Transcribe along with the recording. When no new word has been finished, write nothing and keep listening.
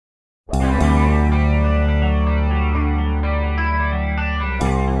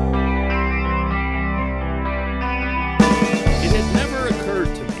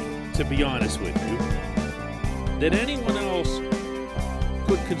be honest with you, that anyone else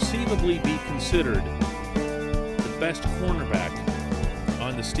could conceivably be considered the best cornerback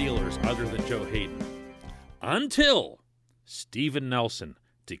on the Steelers other than Joe Hayden. Until Steven Nelson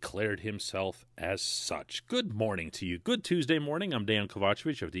declared himself as such. Good morning to you. Good Tuesday morning. I'm Dan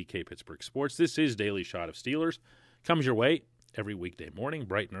Kovacevic of DK Pittsburgh Sports. This is Daily Shot of Steelers. Comes your way every weekday morning,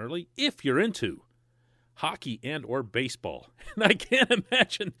 bright and early, if you're into hockey and or baseball. And I can't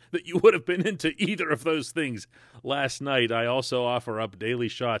imagine that you would have been into either of those things last night. I also offer up daily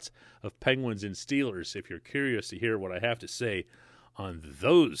shots of Penguins and Steelers if you're curious to hear what I have to say on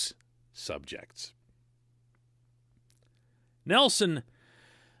those subjects. Nelson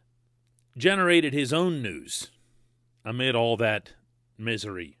generated his own news amid all that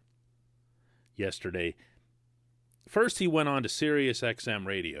misery yesterday. First, he went on to Sirius XM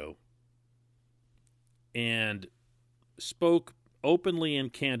radio and spoke openly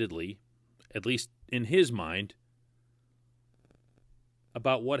and candidly, at least in his mind,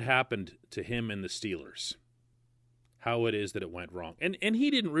 about what happened to him and the Steelers, how it is that it went wrong. And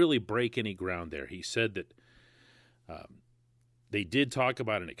he didn't really break any ground there. He said that they did talk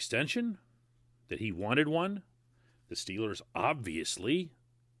about an extension, that he wanted one. The Steelers obviously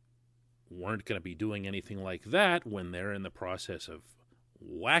weren't going to be doing anything like that when they're in the process of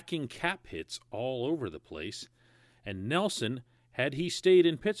whacking cap hits all over the place. And Nelson, had he stayed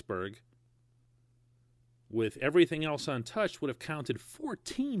in Pittsburgh with everything else untouched, would have counted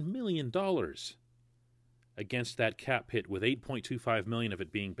 $14 million against that cap hit, with $8.25 million of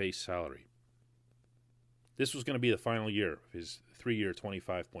it being base salary. This was going to be the final year of his 3-year,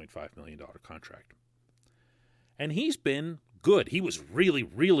 $25.5 million contract. And he's been good. He was really,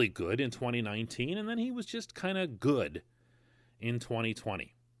 really good in 2019, and then he was just kind of good in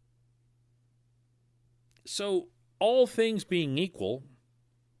 2020. So, all things being equal,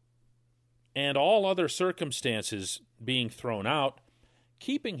 and all other circumstances being thrown out,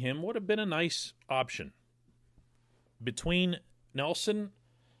 keeping him would have been a nice option. Between Nelson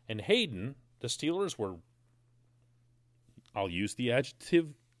and Hayden, the Steelers were, I'll use the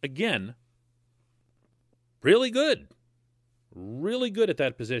adjective again, really good. Really good at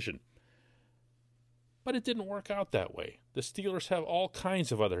that position. But it didn't work out that way. The Steelers have all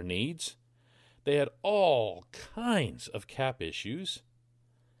kinds of other needs. They had all kinds of cap issues.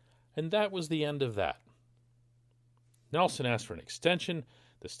 And that was the end of that. Nelson asked for an extension.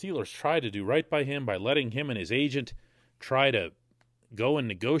 The Steelers tried to do right by him by letting him and his agent try to go and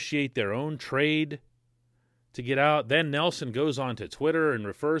negotiate their own trade to get out. Then Nelson goes on to Twitter and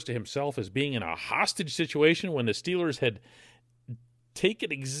refers to himself as being in a hostage situation when the Steelers had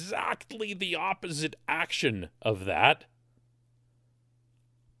taken exactly the opposite action of that.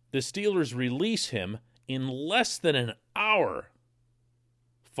 The Steelers release him in less than an hour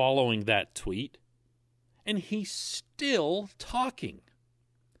following that tweet, and he's still talking.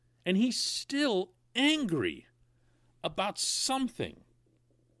 And he's still angry about something.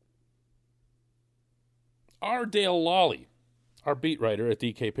 Our Dale Lawley, our beat writer at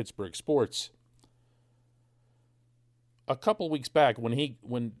DK Pittsburgh Sports, a couple weeks back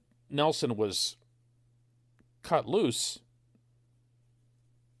when Nelson was cut loose,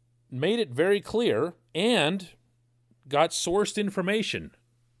 made it very clear and got sourced information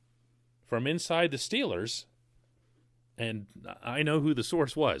from inside the Steelers. And I know who the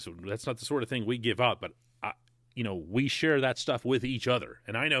source was. That's not the sort of thing we give out, but we share that stuff with each other.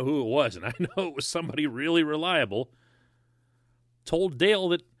 And I know who it was, and I know it was somebody really reliable. Told Dale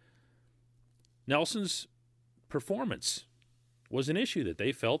that Nelson's performance was an issue, that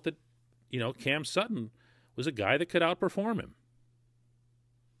they felt that, Cam Sutton was a guy that could outperform him.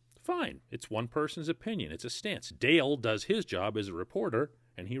 Fine. It's one person's opinion. It's a stance. Dale does his job as a reporter,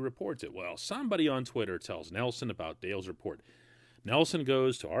 and he reports it. Well, somebody on Twitter tells Nelson about Dale's report. Nelson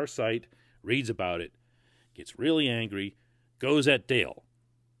goes to our site, reads about it, gets really angry, goes at Dale.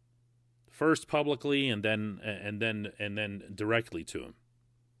 First publicly and then directly to him.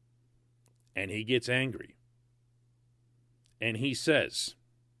 And he gets angry. And he says,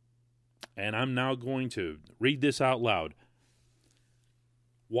 and I'm now going to read this out loud,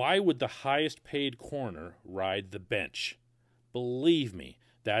 "Why would the highest paid corner ride the bench? Believe me,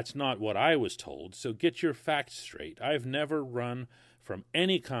 that's not what I was told, so get your facts straight. I've never run from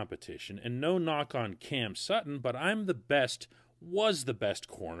any competition, and no knock on Cam Sutton, but was the best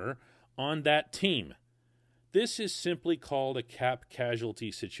corner on that team. This is simply called a cap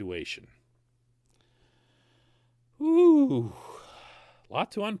casualty situation." Ooh, a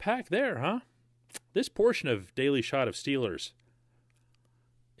lot to unpack there, huh? This portion of Daily Shot of Steelers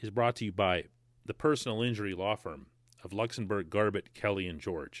is brought to you by the personal injury law firm of Luxembourg, Garbett, Kelly, and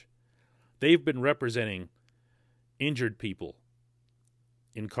George. They've been representing injured people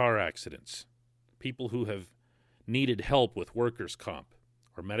in car accidents, people who have needed help with workers' comp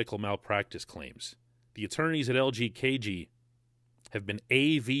or medical malpractice claims. The attorneys at LGKG have been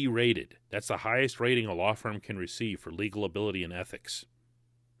AV rated. That's the highest rating a law firm can receive for legal ability and ethics.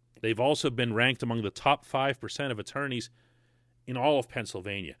 They've also been ranked among the top 5% of attorneys in all of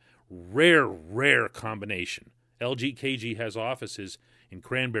Pennsylvania. Rare combination. LGKG has offices in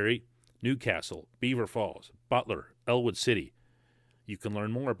Cranberry, Newcastle, Beaver Falls, Butler, Elwood City. You can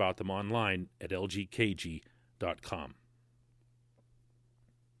learn more about them online at lgkg.com.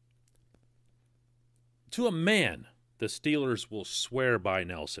 To a man, the Steelers will swear by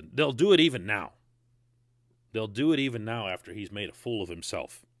Nelson. They'll do it even now. They'll do it even now after he's made a fool of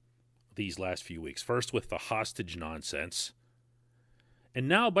himself these last few weeks. First with the hostage nonsense, and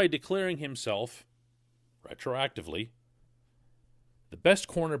now by declaring himself, retroactively, the best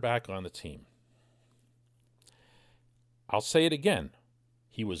cornerback on the team. I'll say it again.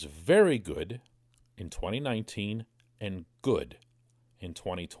 He was very good in 2019 and good in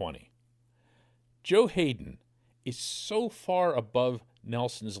 2020. Joe Haden is so far above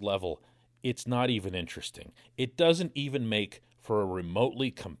Nelson's level, it's not even interesting. It doesn't even make for a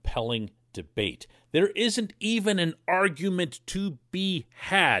remotely compelling debate. There isn't even an argument to be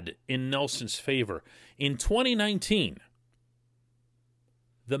had in Nelson's favor. In 2019,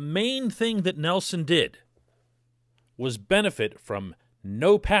 the main thing that Nelson did was benefit from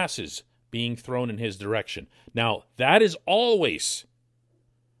no passes being thrown in his direction. Now, that is always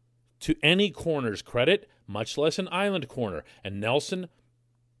to any corner's credit, much less an island corner. And Nelson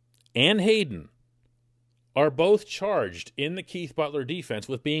and Haden are both charged in the Keith Butler defense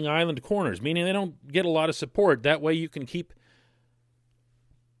with being island corners, meaning they don't get a lot of support. That way you can keep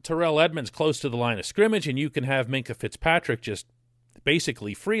Terrell Edmonds close to the line of scrimmage, and you can have Minkah Fitzpatrick just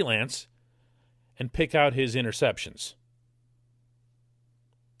basically freelance and pick out his interceptions.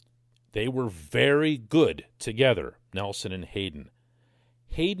 They were very good together, Nelson and Haden.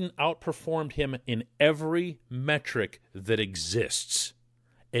 Haden outperformed him in every metric that exists,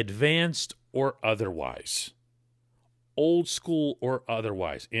 advanced or otherwise, old school or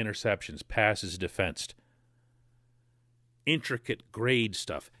otherwise, interceptions, passes defensed, intricate grade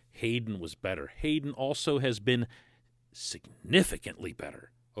stuff. Haden was better. Haden also has been significantly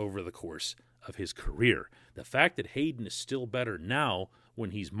better over the course of his career. The fact that Haden is still better now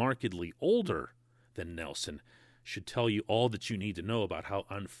when he's markedly older than Nelson should tell you all that you need to know about how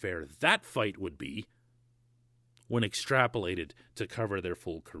unfair that fight would be when extrapolated to cover their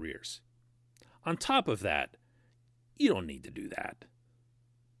full careers. On top of that, you don't need to do that.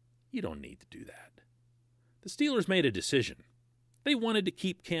 You don't need to do that. The Steelers made a decision. They wanted to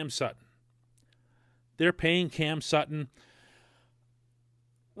keep Cam Sutton. They're paying Cam Sutton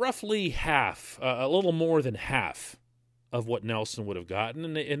roughly half, a little more than half of what Nelson would have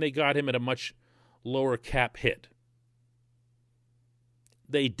gotten, and they got him at a much lower cap hit.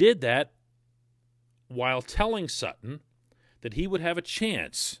 They did that while telling Sutton that he would have a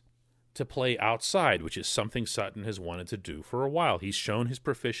chance to play outside, which is something Sutton has wanted to do for a while. He's shown his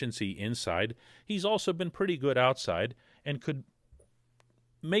proficiency inside. He's also been pretty good outside and could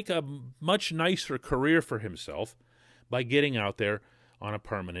make a much nicer career for himself by getting out there on a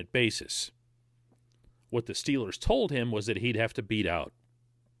permanent basis. What the Steelers told him was that he'd have to beat out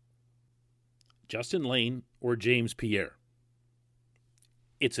Justin Layne or James Pierre.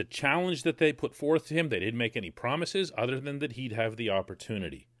 It's a challenge that they put forth to him. They didn't make any promises other than that he'd have the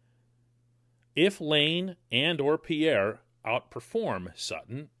opportunity. If Layne and or Pierre outperform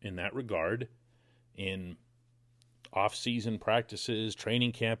Sutton in that regard, in off-season practices,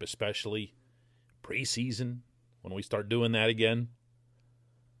 training camp especially, preseason, when we start doing that again,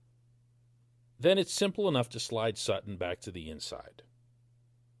 then it's simple enough to slide Sutton back to the inside.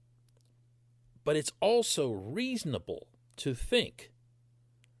 But it's also reasonable to think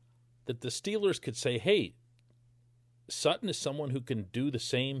that the Steelers could say, hey, Sutton is someone who can do the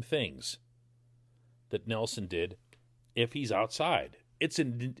same things that Nelson did if he's outside. It's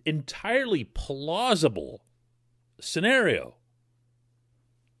an entirely plausible scenario.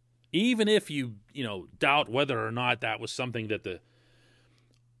 Even if you doubt whether or not that was something that the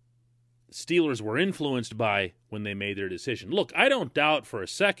Steelers were influenced by when they made their decision. Look, I don't doubt for a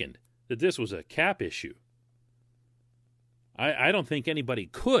second that this was a cap issue. I don't think anybody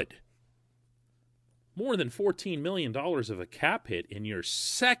could. More than $14 million of a cap hit in your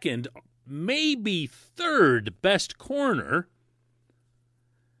second, maybe third best corner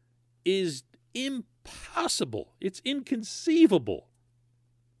is impossible. It's inconceivable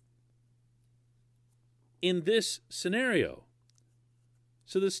in this scenario.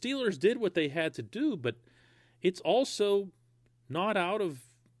 So the Steelers did what they had to do, but it's also not out of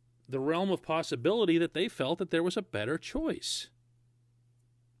the realm of possibility that they felt that there was a better choice.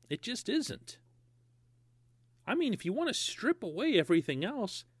 It just isn't. I mean, if you want to strip away everything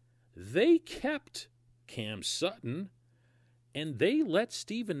else, they kept Cam Sutton and they let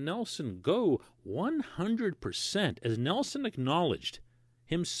Steven Nelson go 100%. As Nelson acknowledged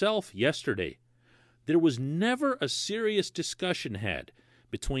himself yesterday, there was never a serious discussion had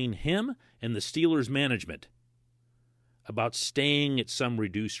between him and the Steelers management about staying at some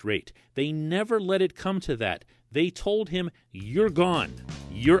reduced rate. They never let it come to that. They told him, "You're gone.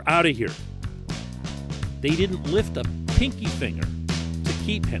 You're out of here." They didn't lift a pinky finger to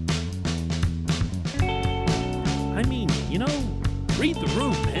keep him. I mean, read the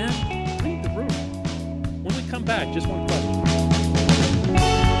room, man. Read the room. When we come back, just one question.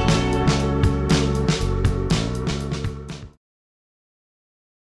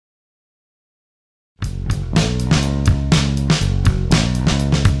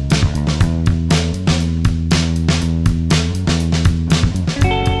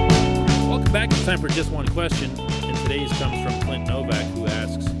 Time for just one question, and today's comes from Clint Novak, who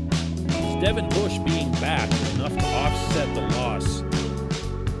asks, is Devin Bush being back enough to offset the loss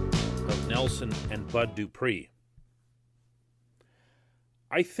of Nelson and Bud Dupree?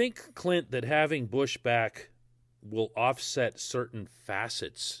 I think, Clint, that having Bush back will offset certain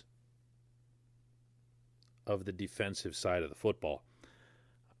facets of the defensive side of the football.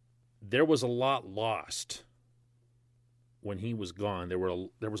 There was a lot lost when he was gone. There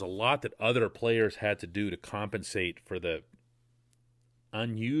was a lot that other players had to do to compensate for the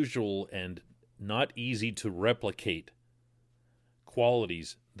unusual and not easy to replicate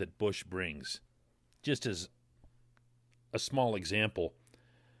qualities that Bush brings. Just as a small example,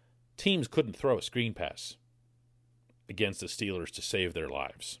 teams couldn't throw a screen pass against the Steelers to save their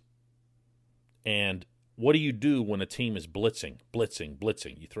lives. And what do you do when a team is blitzing?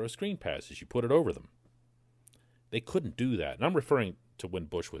 You throw screen passes, you put it over them. They couldn't do that. And I'm referring to when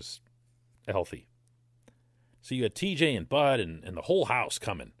Bush was healthy. So you had TJ and Bud and the whole house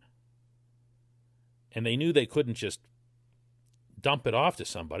coming. And they knew they couldn't just dump it off to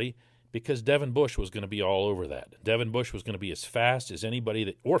somebody because Devin Bush was going to be all over that. Devin Bush was going to be as fast as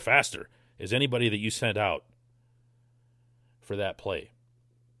anybody or faster as anybody that you sent out for that play.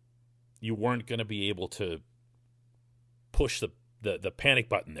 You weren't going to be able to push the panic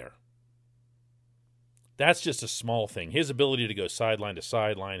button there. That's just a small thing. His ability to go sideline to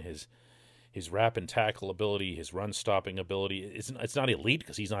sideline, his wrap and tackle ability, his run stopping ability, it's not elite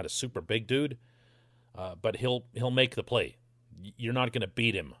because he's not a super big dude, but he'll make the play. You're not going to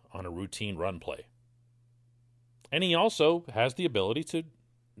beat him on a routine run play. And he also has the ability to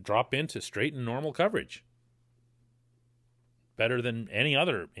drop into straight and normal coverage. Better than any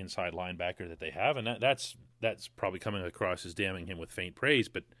other inside linebacker that they have, and that's probably coming across as damning him with faint praise,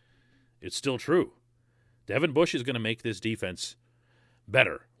 but it's still true. Devin Bush is going to make this defense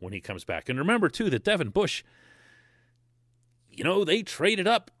better when he comes back. And remember, too, that Devin Bush, they traded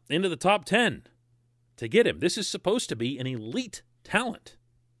up into the top 10 to get him. This is supposed to be an elite talent.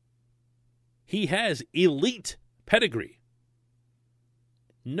 He has elite pedigree.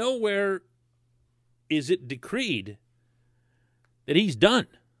 Nowhere is it decreed that he's done.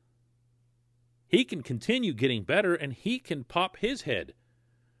 He can continue getting better, and he can pop his head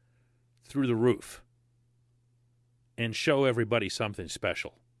through the roof and show everybody something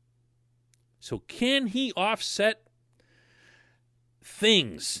special. So can he offset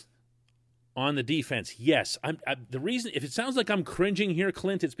things on the defense? Yes. The reason, if it sounds like I'm cringing here,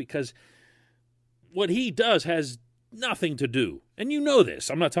 Clint, it's because what he does has nothing to do, and you know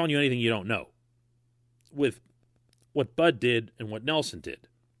this, I'm not telling you anything you don't know, with what Bud did and what Nelson did.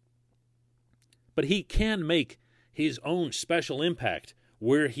 But he can make his own special impact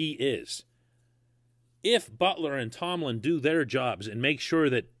where he is. If Butler and Tomlin do their jobs and make sure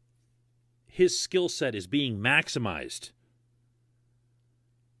that his skill set is being maximized,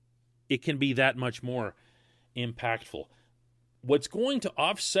 it can be that much more impactful. What's going to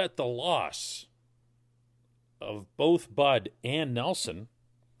offset the loss of both Bud and Nelson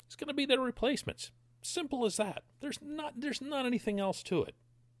is going to be their replacements. Simple as that. There's not anything else to it.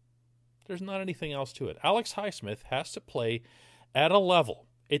 There's not anything else to it. Alex Highsmith has to play at a level.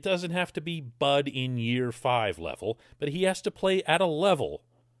 It doesn't have to be Bud in year 5 level, but he has to play at a level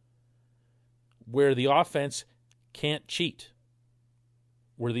where the offense can't cheat,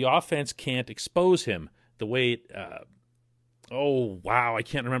 where the offense can't expose him the way it, I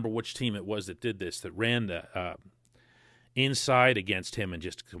can't remember which team it was that did this, that ran the inside against him and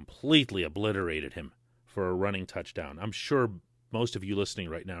just completely obliterated him for a running touchdown. I'm sure most of you listening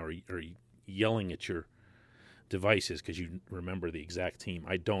right now are yelling at your devices because you remember the exact team.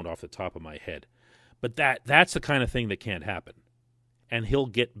 I don't off the top of my head. But that's the kind of thing that can't happen. And he'll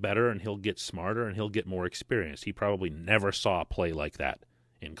get better, and he'll get smarter, and he'll get more experienced. He probably never saw a play like that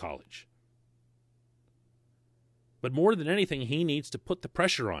in college. But more than anything, he needs to put the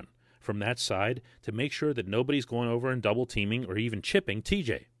pressure on from that side to make sure that nobody's going over and double teaming or even chipping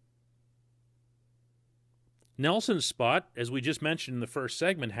TJ. Nelson's spot, as we just mentioned in the first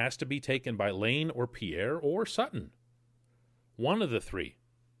segment, has to be taken by Lane or Pierre or Sutton. One of the three.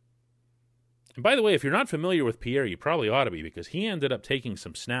 And by the way, if you're not familiar with Pierre, you probably ought to be, because he ended up taking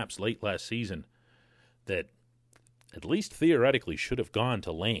some snaps late last season that at least theoretically should have gone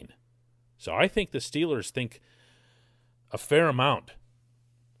to Lane. So I think the Steelers think a fair amount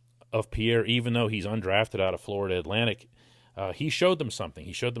of Pierre, even though he's undrafted out of Florida Atlantic. He showed them something.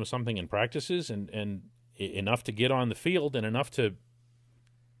 He showed them something in practices and enough to get on the field and enough to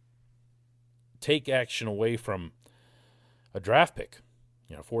take action away from a draft pick,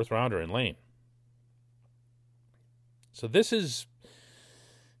 fourth rounder in Lane. So this is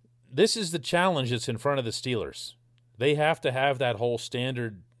the challenge that's in front of the Steelers. They have to have that whole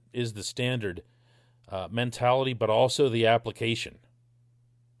standard is the standard mentality, but also the application.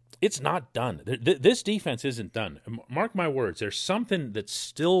 It's not done. This defense isn't done. Mark my words, there's something that's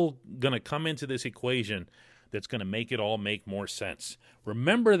still going to come into this equation that's going to make it all make more sense.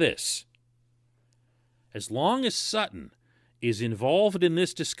 Remember this. As long as Sutton is involved in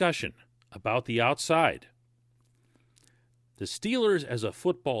this discussion about the outside, the Steelers as a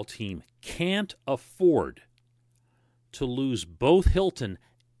football team can't afford to lose both Hilton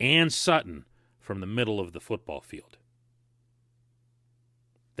and Sutton from the middle of the football field.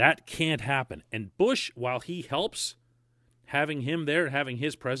 That can't happen. And Bush, while he helps, having him there, having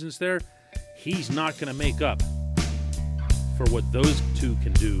his presence there, he's not going to make up for what those two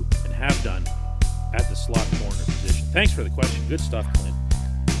can do and have done at the slot corner position. Thanks for the question. Good stuff, Clint.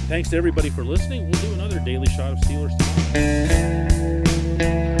 Thanks to everybody for listening. We'll do another Daily Shot of Steelers tomorrow.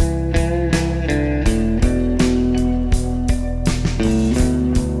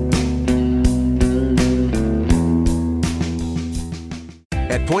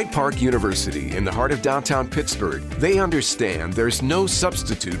 At Point Park University, in the heart of downtown Pittsburgh, they understand there's no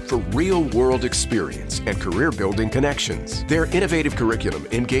substitute for real-world experience and career-building connections. Their innovative curriculum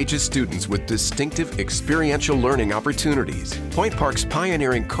engages students with distinctive experiential learning opportunities. Point Park's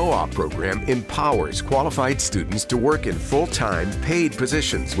pioneering co-op program empowers qualified students to work in full-time, paid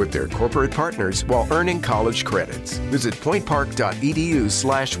positions with their corporate partners while earning college credits. Visit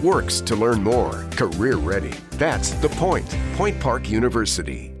pointpark.edu/works to learn more. Career ready. That's the point. Point Park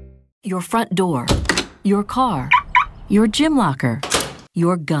University. Your front door, your car, your gym locker,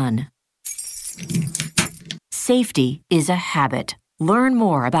 your gun. Safety is a habit. Learn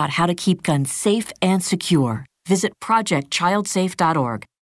more about how to keep guns safe and secure. Visit ProjectChildSafe.org.